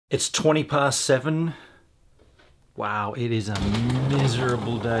It's 7:20. Wow, it is a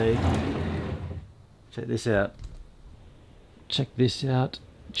miserable day. Check this out. Check this out.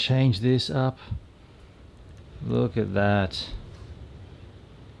 Change this up. Look at that.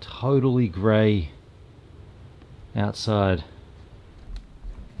 Totally grey outside.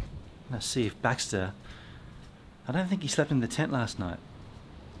 Let's see if Baxter... I don't think he slept in the tent last night.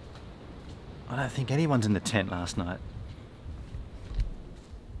 I don't think anyone's in the tent last night.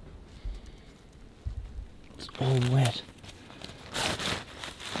 It's all wet.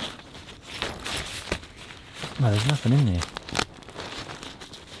 No, there's nothing in there.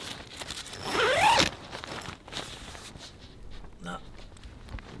 No,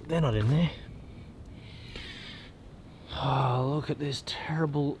 they're not in there. Oh, look at this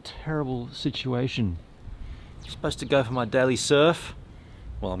terrible, terrible situation. I'm supposed to go for my daily surf.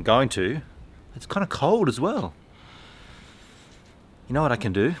 Well, I'm going to. It's kind of cold as well. You know what I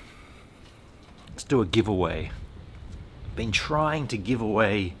can do? Let's do a giveaway. I've been trying to give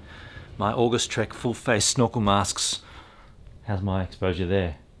away my August Trek full face snorkel masks. How's my exposure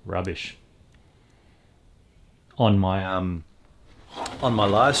there? Rubbish. On my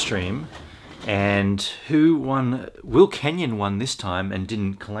live stream, and who won? Will Kenyon won this time and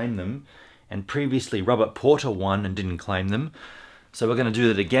didn't claim them, and previously Robert Porter won and didn't claim them. So we're going to do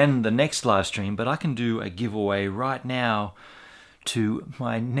that again the next live stream, but I can do a giveaway right now to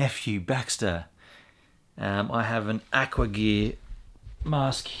my nephew Baxter. I have an Aqua Gear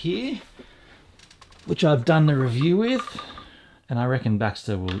mask here, which I've done the review with, and I reckon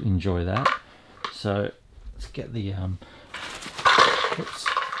Baxter will enjoy that. So let's get the oops,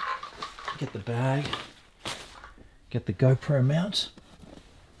 get the bag, get the GoPro mount,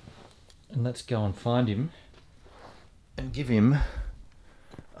 and let's go and find him and give him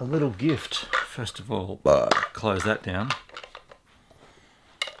a little gift. First of all, close that down.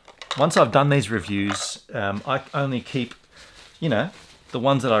 Once I've done these reviews, I only keep, you know, the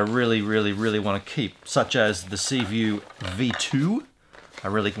ones that I really want to keep, such as the Seaview V2. I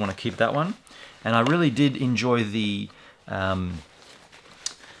really want to keep that one. And I really did enjoy the AF90,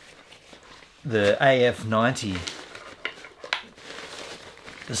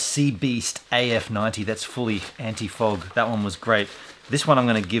 the Sea Beast AF90, that's fully anti-fog. That one was great. This one I'm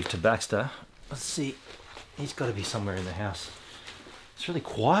going to give to Baxter. Let's see, he's got to be somewhere in the house. It's really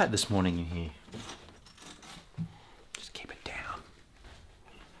quiet this morning in here. Just keep it down.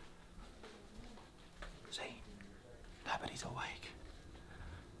 See? No, but he's awake.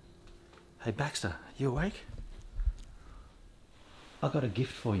 Hey Baxter, you awake? I got a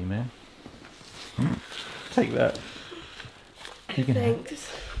gift for you, man. Take that.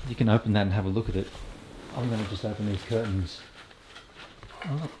 Thanks. You can open that and have a look at it. I'm going to just open these curtains.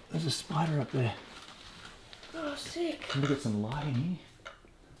 Oh look, there's a spider up there. Oh, sick. Can we get some light in here?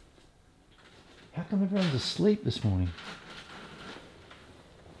 How come everyone's asleep this morning?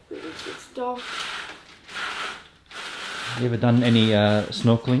 It's dark. You ever done any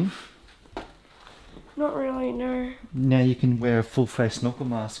snorkeling? Not really, no. Now you can wear a full face snorkel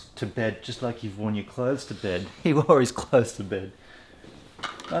mask to bed, just like you've worn your clothes to bed. He wore his clothes to bed.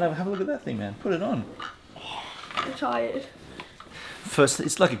 Oh no, have a look at that thing, man. Put it on. I'm tired. First,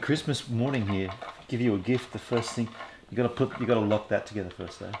 it's like a Christmas morning here. Give you a gift. The first thing you gotta lock that together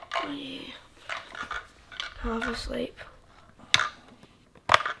first, though. Oh yeah. Half asleep.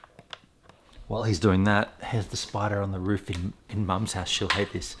 While he's doing that, here's the spider on the roof in Mum's house. She'll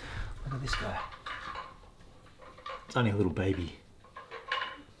hate this. Look at this guy. It's only a little baby.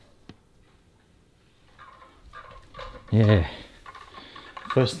 Yeah.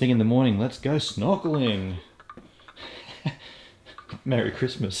 First thing in the morning, let's go snorkeling. Merry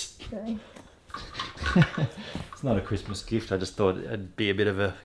Christmas. Okay. It's not a Christmas gift. I just thought it'd be a bit of a